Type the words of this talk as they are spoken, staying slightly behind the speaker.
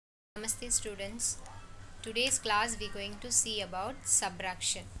Namaste students. Today's class we are going to see about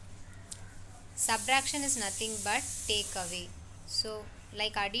subtraction. Subtraction is nothing but take away. So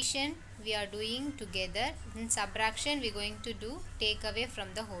like addition we are doing together, in subtraction we are going to do take away from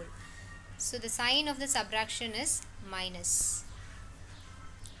the whole. So the sign of the subtraction is minus.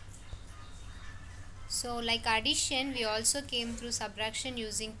 So like addition we also came through subtraction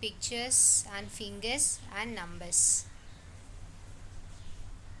using pictures and fingers and numbers.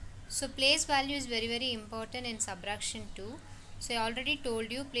 So place value is very important in subtraction too. So I already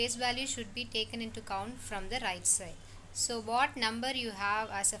told you place value should be taken into count from the right side. So what number you have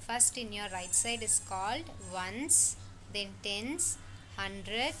as a first in your right side is called ones, then tens,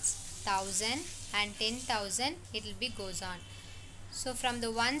 hundreds, thousand and 10,000 it will be goes on. So from the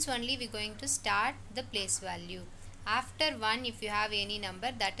ones only we are going to start the place value. After 1 if you have any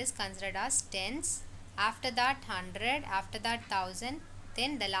number that is considered as tens, after that 100, after that 1000,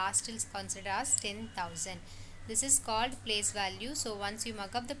 then the last is considered as 10,000. This is called place value. So once you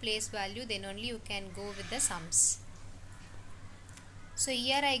mark up the place value, then only you can go with the sums. So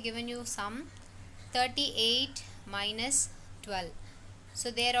here I given you sum 38 minus 12.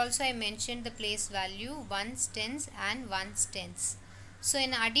 So there also I mentioned the place value ones, tens and ones, tens. So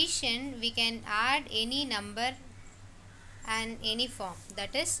in addition we can add any number and any form,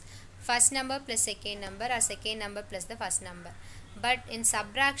 that is first number plus second number or second number plus the first number. But in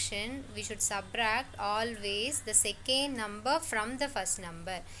subtraction we should subtract always the second number from the first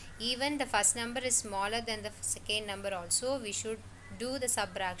number. Even the first number is smaller than the second number also, we should do the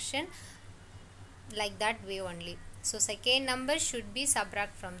subtraction like that way only. So second number should be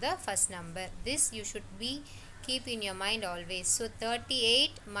subtract from the first number. This you should be keep in your mind always. So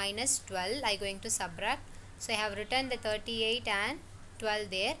 38 minus 12 I am going to subtract. So I have written the 38 and 12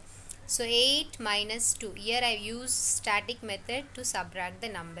 there. So 8 minus 2. Here I use static method to subtract the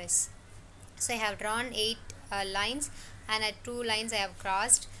numbers. So I have drawn 8 lines and at 2 lines I have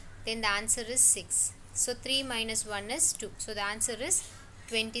crossed. Then the answer is 6. So 3 minus 1 is 2. So the answer is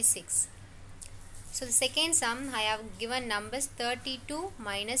 26. So the second sum I have given numbers 32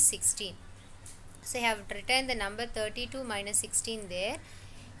 minus 16. So I have written the number 32 minus 16 there.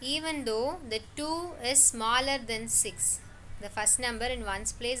 Even though the 2 is smaller than 6. The first number in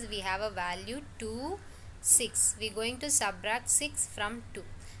ones place we have a value 2, 6. We are going to subtract 6 from 2.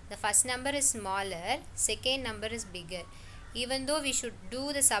 The first number is smaller, second number is bigger. Even though we should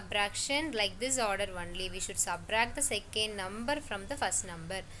do the subtraction like this order only, we should subtract the second number from the first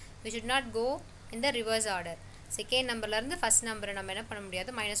number. We should not go in the reverse order. Second number la irundhu first number நம்ம என்ன பண்ண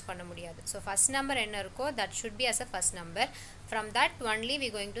முடியாது, minus பண்ண முடியாது. So first number என்ன இருக்கோ that should be as a first number. From that only we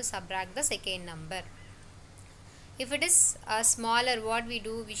are going to subtract the second number. If it is smaller, what we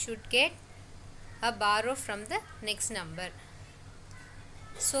do, we should get a borrow from the next number.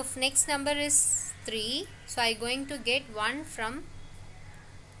 So if next number is 3, so I am going to get 1 from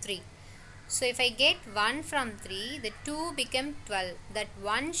 3. So if I get 1 from 3, the 2 become 12. That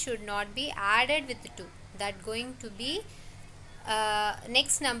 1 should not be added with 2. That going to be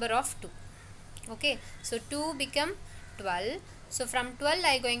next number of 2. Okay, so 2 become 12. So from 12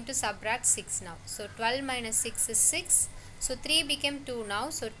 I am going to subtract 6 now. So 12 minus 6 is 6. So 3 became 2 now.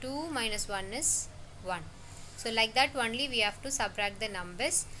 So 2 minus 1 is 1. So like that only we have to subtract the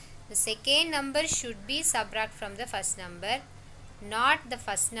numbers. The second number should be subtract from the first number. Not the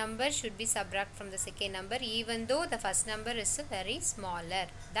first number should be subtract from the second number, even though the first number is very smaller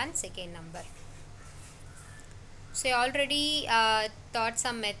than second number. So I already taught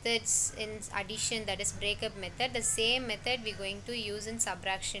some methods in addition, that is breakup method. The same method we are going to use in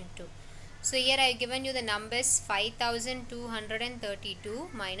subtraction too. So here I have given you the numbers 5232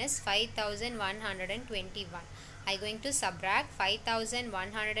 minus 5121. I am going to subtract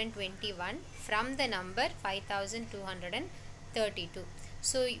 5121 from the number 5232.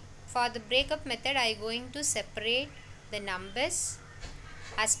 So for the breakup method I am going to separate the numbers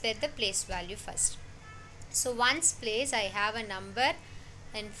as per the place value first. So ones place I have a number,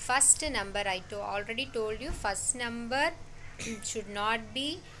 and first number I already told you first number should not be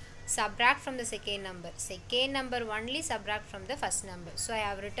subtract from the second number. Second number only subtract from the first number. So I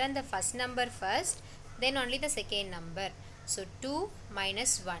have written the first number first, then only the second number. So 2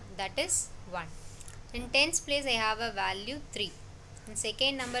 minus 1, that is 1. In tens place I have a value 3. In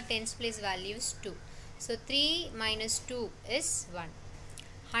second number tens place value is 2. So 3 minus 2 is 1.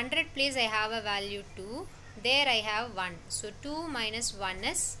 100 place I have a value 2. There I have 1. So 2 minus 1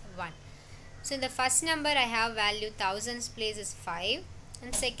 is 1. So in the first number I have value thousands place is 5.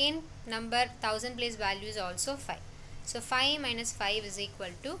 And second number 1000 place value is also 5. So 5 minus 5 is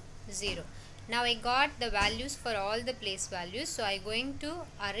equal to 0. Now I got the values for all the place values, so I going to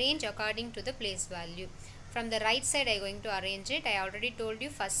arrange according to the place value. From the right side I going to arrange it. I already told you,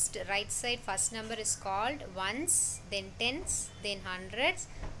 first right side first number is called ones, then tens, then hundreds,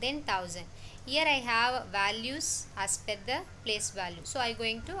 then thousand. Here I have values as per the place value, so I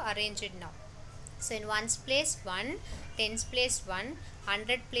going to arrange it now. So in ones place 1, tens place 1,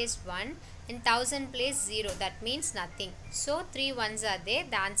 100 place 1, in 1000 place 0, that means nothing. So 3 ones are there,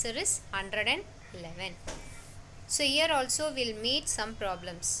 the answer is 111. So here also we'll meet some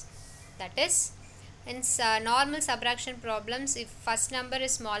problems. That is, in normal subtraction problems, if first number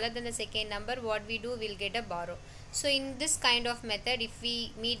is smaller than the second number, what we do, we'll get a borrow. So in this kind of method, if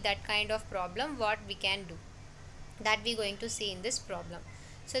we meet that kind of problem, what we can do, that we going to see in this problem.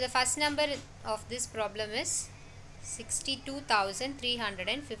 So the first number of this problem is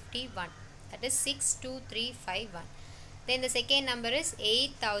 62,351, that is 62351. Then the second number is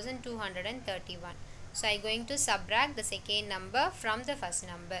 8,231. So I am going to subtract the second number from the first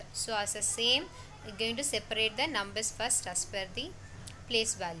number. So as the same, I am going to separate the numbers first as per the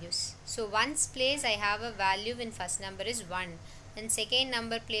place values. So ones place I have a value in first number is 1, and second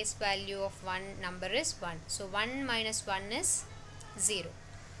number place value of one number is 1. So 1 minus 1 is 0.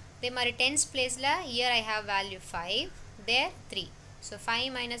 Then my tens place la, here I have value 5, there 3. So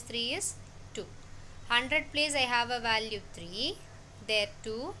 5 minus 3 is 2. 100 place I have a value 3, there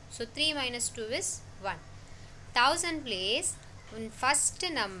 2. So 3 minus 2 is 1. 1000 place, in first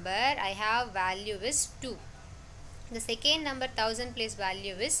number I have value is 2. The second number 1000 place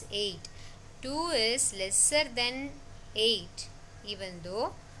value is 8. 2 is lesser than 8, even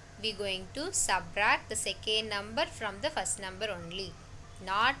though we going to subtract the second number from the first number only,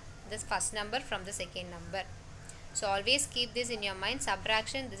 not the first number from the second number. So always keep this in your mind.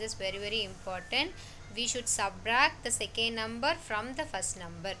 Subtraction, this is very very important. We should subtract the second number from the first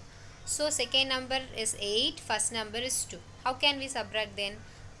number. So second number is 8, first number is 2. How can we subtract then?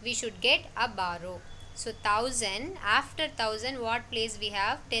 We should get a borrow. So 1000, after 1000 what place we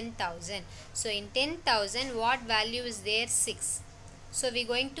have? 10,000. So in 10,000 what value is there? 6. So we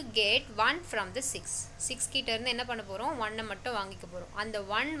going to get 1 from the 6. 6 கிட்ட இருந்து என்ன பண்ண போறோம்? 1 மட்டும் வாங்கிக்க போறோம். அந்த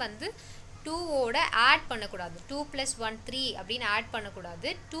 1 வந்து 2 ஓட ஆட் பண்ண கூடாது. 2 plus 1 3 அப்படினு ஆட் பண்ண கூடாது.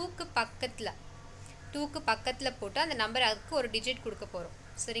 2 க்கு பக்கத்துல போட்டு அந்த நம்பர் அதுக்கு ஒரு டிஜிட் கொடுக்க போறோம்.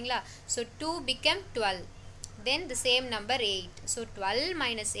 சரிங்களா? So 2 became 12. Then the same number 8. So 12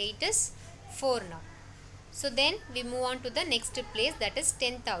 minus 8 is 4 now. So then we move on to the next place, that is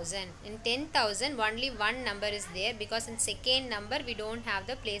 10,000. In 10,000 only one number is there, because in second number we don't have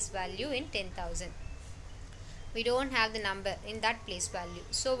the place value in 10,000. We don't have the number in that place value.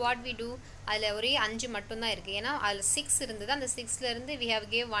 So what we do, அதில் ஒரே 5 மட்டும்தான் இருக்குது. ஏன்னா அதில் 6 இருந்தது, அந்த 6ல இருந்து we have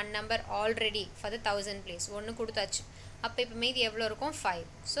gave one number already for the 1000 place. ஒன்று கொடுத்தாச்சு. அப்போ இப்போ மீதி எவ்வளோ இருக்கும்? 5.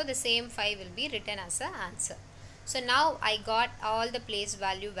 So the same 5 will be written as a answer. So now I got all the place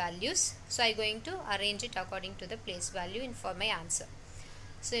value values. So I going to arrange it according to the place value in for my answer.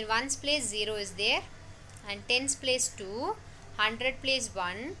 So in ones place 0 is there, and tens place 2, 100 place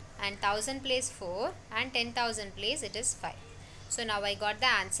 1, and 1000 place 4, and 10,000 place it is 5. So now I got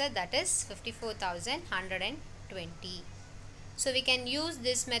the answer, that is 54,120. So we can use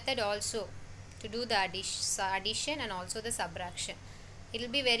this method also to do the addition and also the subtraction. It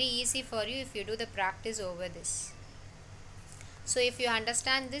will be very easy for you if you do the practice over this. So if you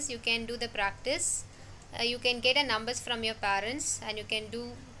understand this, you can do the practice. You can get a numbers from your parents, and you can do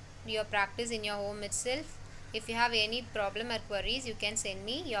your practice in your home itself. If you have any problem or queries, you can send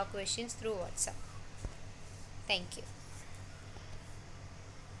me your questions through WhatsApp. Thank you.